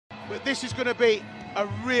but this is going to be a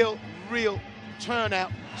real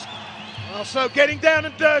turnout. So getting down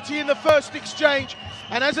and dirty in the first exchange.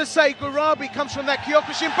 And as I say, Ghorabi comes from that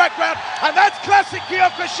Kyokushin background, and that's classic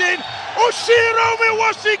Kyokushin. Ushiro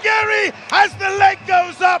Miwashigeri as the leg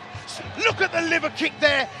goes up. Look at the liver kick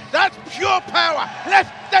there. That's pure power.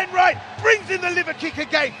 Left, then right. Brings in the liver kick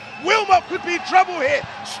again. Willmott could be in trouble here.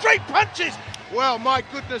 Straight punches. Well, my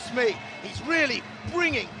goodness me. He's really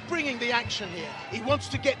bringing the action here. He wants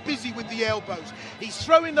to get busy with the elbows. He's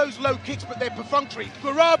throwing those low kicks, but they're perfunctory.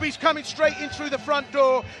 Ghorabi's coming straight in through the front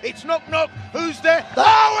door. It's knock. Who's there?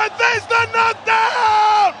 Oh, and there's the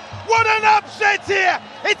knockdown! What an upset here!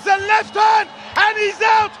 It's a left hand, and he's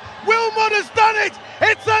out. Willmott has done it.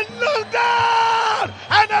 It's a knockdown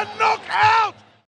and a knockout.